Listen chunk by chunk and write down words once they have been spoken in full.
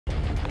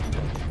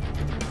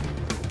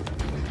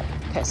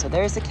Okay, so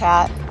there's the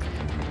cat.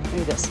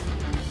 Look at this.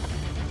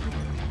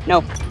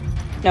 No,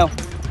 no.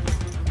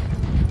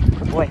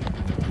 Good boy.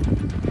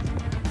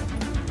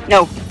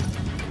 No,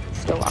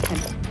 still walking.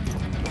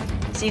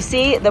 So you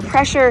see, the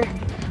pressure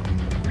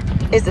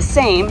is the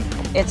same.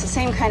 It's the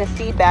same kind of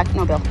feedback.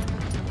 No, Bill.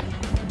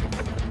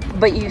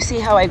 But you see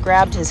how I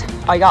grabbed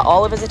I got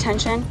all of his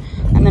attention,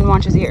 and then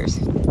watch his ears.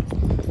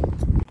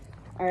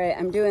 All right,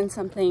 I'm doing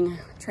something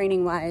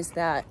training-wise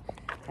that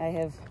I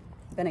have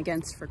been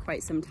against for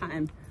quite some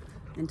time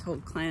and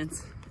told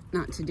clients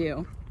not to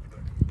do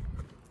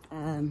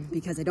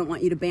because I don't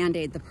want you to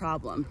band-aid the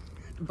problem.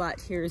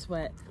 But here's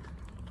what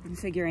I'm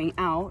figuring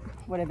out,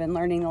 what I've been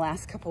learning the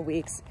last couple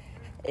weeks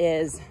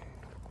is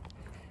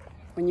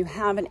when you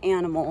have an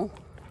animal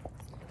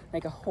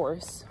like a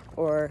horse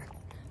or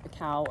a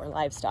cow or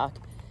livestock,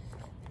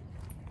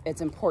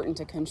 it's important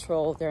to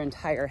control their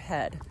entire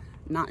head,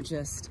 not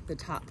just the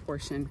top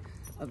portion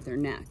of their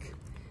neck.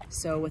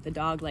 So with a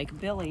dog like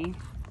Billy,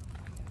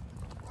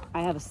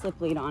 I have a slip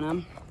lead on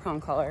him,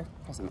 prong collar,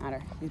 doesn't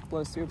matter. He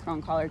blows through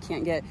prong collar,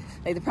 can't get,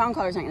 like the prong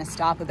collar is not gonna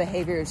stop a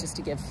behavior, it's just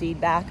to give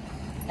feedback,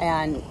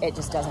 and it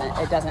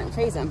doesn't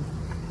faze him.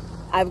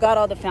 I've got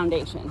all the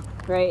foundation,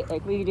 right?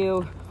 Like we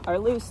do our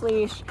loose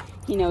leash,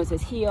 he knows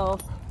his heel,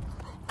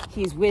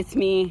 he's with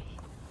me.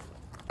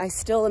 I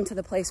still am to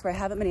the place where I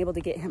haven't been able to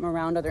get him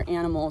around other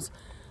animals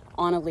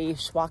on a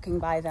leash, walking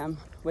by them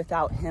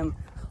without him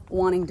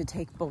wanting to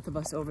take both of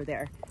us over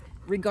there,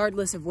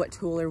 regardless of what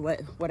tool or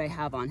what I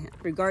have on him,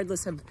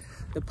 regardless of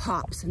the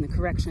pops and the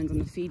corrections and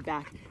the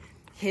feedback.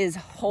 His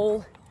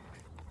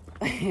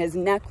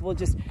neck will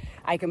just,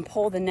 I can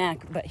pull the neck,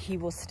 but he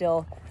will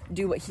still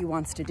do what he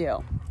wants to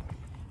do.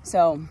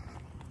 So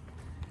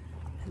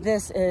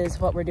this is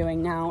what we're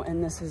doing now,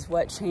 and this is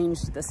what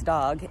changed this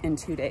dog in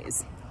 2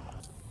 days.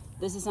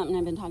 This is something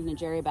I've been talking to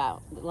Jerry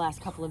about the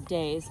last couple of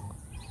days,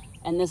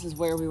 and this is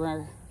where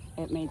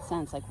it made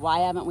sense. Like, why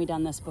haven't we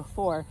done this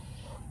before?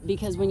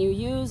 Because when you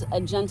use a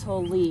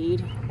gentle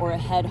lead or a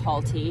head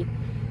halty,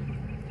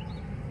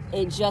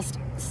 it just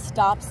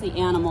stops the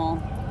animal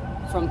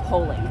from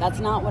pulling. That's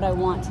not what I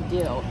want to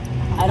do.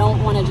 I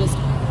don't want to just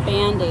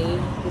band-aid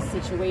the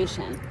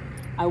situation.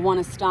 I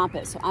want to stop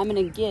it. So I'm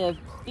going to give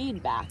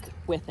feedback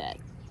with it.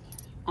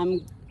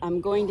 I'm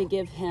going to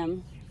give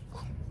him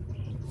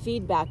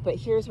feedback, but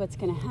here's what's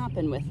going to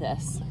happen with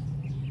this.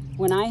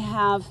 When I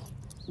have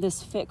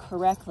this fit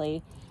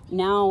correctly,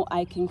 now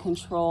I can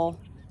control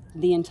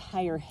the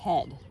entire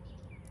head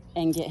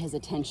and get his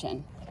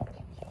attention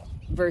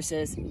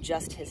versus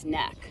just his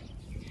neck.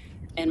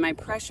 And my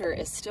pressure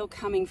is still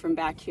coming from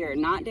back here,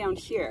 not down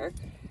here,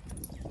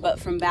 but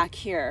from back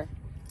here.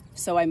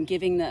 So I'm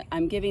giving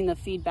the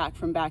feedback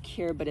from back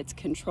here, but it's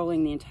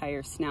controlling the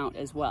entire snout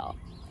as well.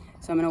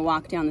 So I'm going to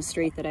walk down the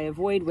street that I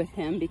avoid with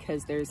him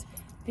because there's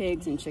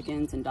pigs and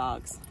chickens and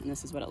dogs, and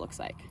this is what it looks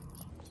like.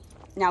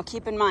 Now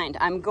keep in mind,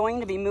 I'm going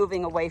to be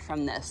moving away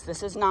from this.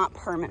 This is not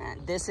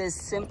permanent. This is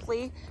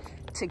simply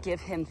to give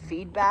him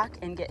feedback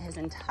and get his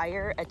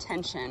entire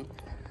attention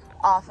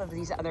off of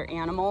these other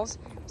animals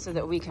so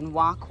that we can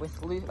walk with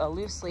a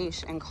loose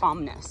leash and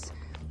calmness.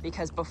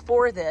 Because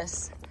before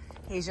this,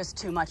 he's just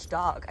too much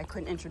dog. I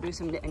couldn't introduce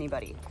him to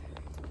anybody.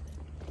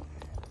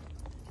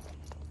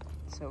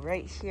 So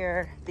right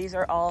here, these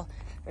are all,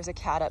 there's a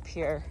cat up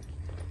here.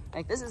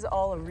 Like, this is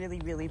all a really,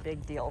 really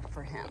big deal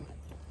for him.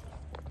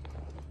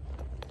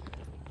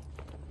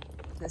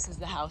 This is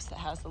the house that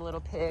has the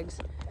little pigs.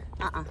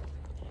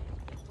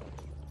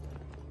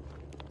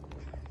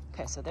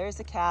 Okay, so there's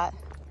the cat.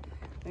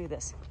 Look at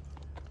this.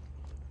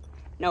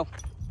 No,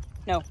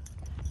 no.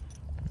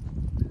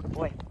 Good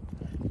boy.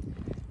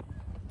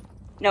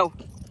 No,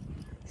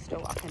 still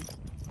walking.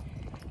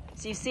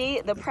 So you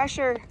see, the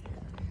pressure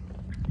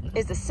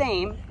is the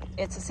same.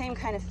 It's the same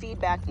kind of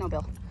feedback. No,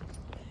 Bill.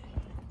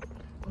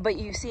 But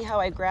you see how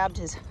I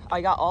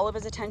got all of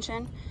his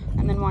attention,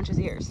 and then watch his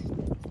ears.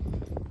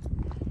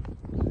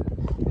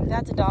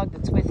 That's a dog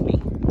that's with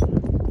me.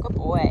 Good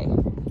boy.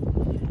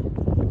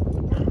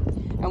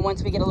 And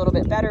once we get a little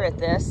bit better at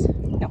this,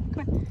 no, come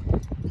on.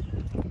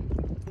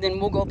 Then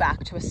we'll go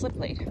back to a slip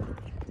lead.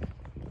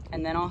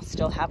 And then I'll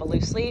still have a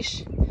loose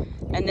leash.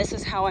 And this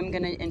is how I'm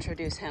gonna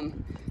introduce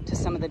him to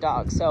some of the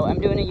dogs. So I'm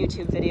doing a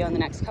YouTube video in the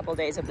next couple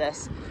days of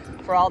this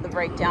for all the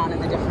breakdown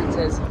and the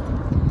differences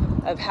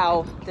of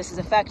how this is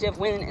effective,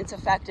 when it's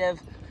effective,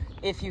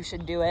 if you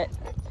should do it.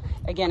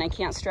 Again, I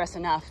can't stress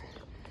enough,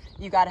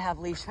 you gotta have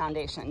leash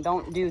foundation.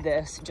 Don't do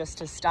this just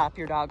to stop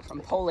your dog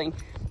from pulling,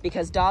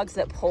 because dogs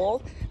that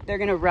pull, they're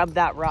gonna rub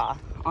that raw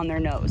on their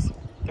nose.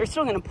 They're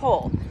still gonna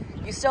pull.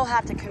 You still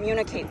have to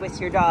communicate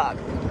with your dog.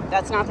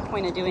 That's not the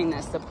point of doing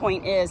this. The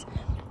point is,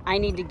 I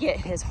need to get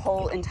his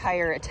whole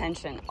entire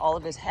attention, all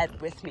of his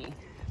head with me,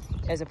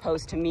 as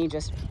opposed to me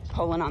just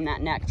pulling on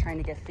that neck, trying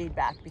to get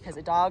feedback, because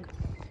a dog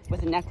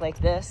with a neck like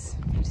this,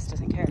 he just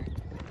doesn't care.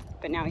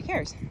 But now he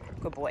cares.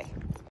 Good boy.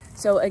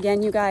 So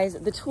again, you guys,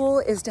 the tool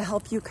is to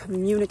help you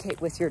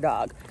communicate with your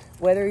dog.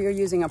 Whether you're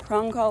using a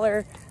prong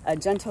collar, a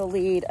gentle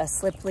lead, a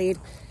slip lead,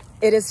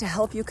 It is to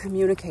help you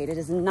communicate. It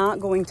is not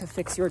going to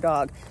fix your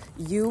dog.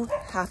 You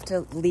have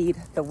to lead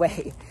the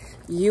way.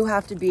 You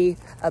have to be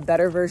a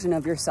better version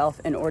of yourself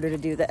in order to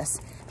do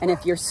this. And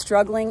if you're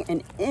struggling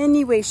in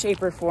any way,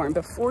 shape, or form,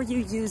 before you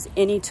use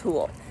any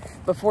tool,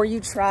 before you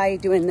try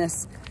doing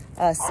this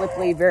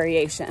slippery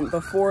variation,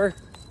 before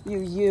you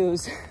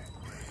use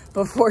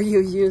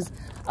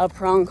a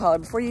prong collar,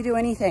 before you do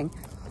anything,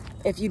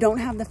 if you don't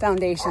have the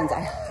foundations,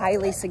 I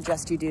highly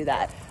suggest you do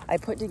that. I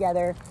put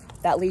together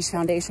that leash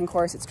foundation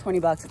course. It's 20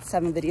 bucks, it's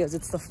 7 videos.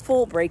 It's the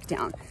full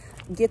breakdown.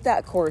 Get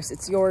that course,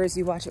 it's yours.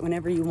 You watch it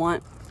whenever you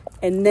want,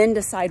 and then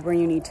decide where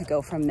you need to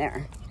go from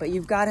there. But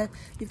you've got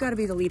to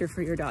be the leader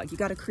for your dog. You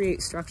got to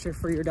create structure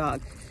for your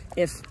dog.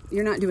 If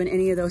you're not doing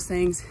any of those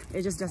things,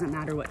 it just doesn't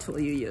matter what tool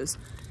you use.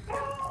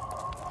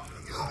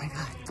 Oh my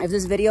God. If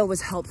this video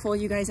was helpful,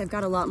 you guys, I've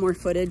got a lot more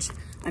footage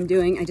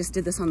I just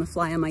did this on the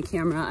fly on my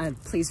camera.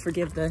 Please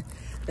forgive the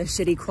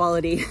shitty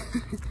quality.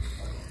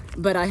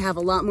 But I have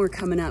a lot more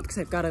coming up because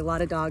I've got a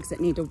lot of dogs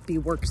that need to be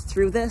worked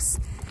through this.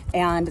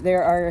 And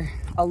there are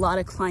a lot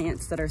of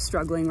clients that are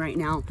struggling right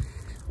now,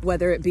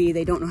 whether it be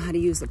they don't know how to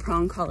use the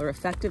prong collar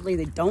effectively,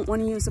 they don't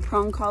want to use the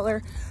prong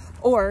collar,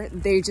 or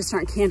they just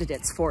aren't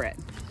candidates for it.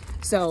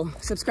 So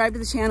subscribe to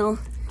the channel,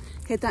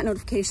 hit that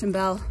notification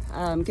bell,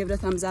 give it a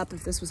thumbs up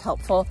if this was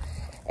helpful.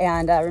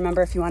 And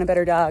remember, if you want a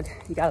better dog,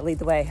 you got to lead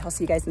the way. I'll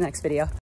see you guys in the next video.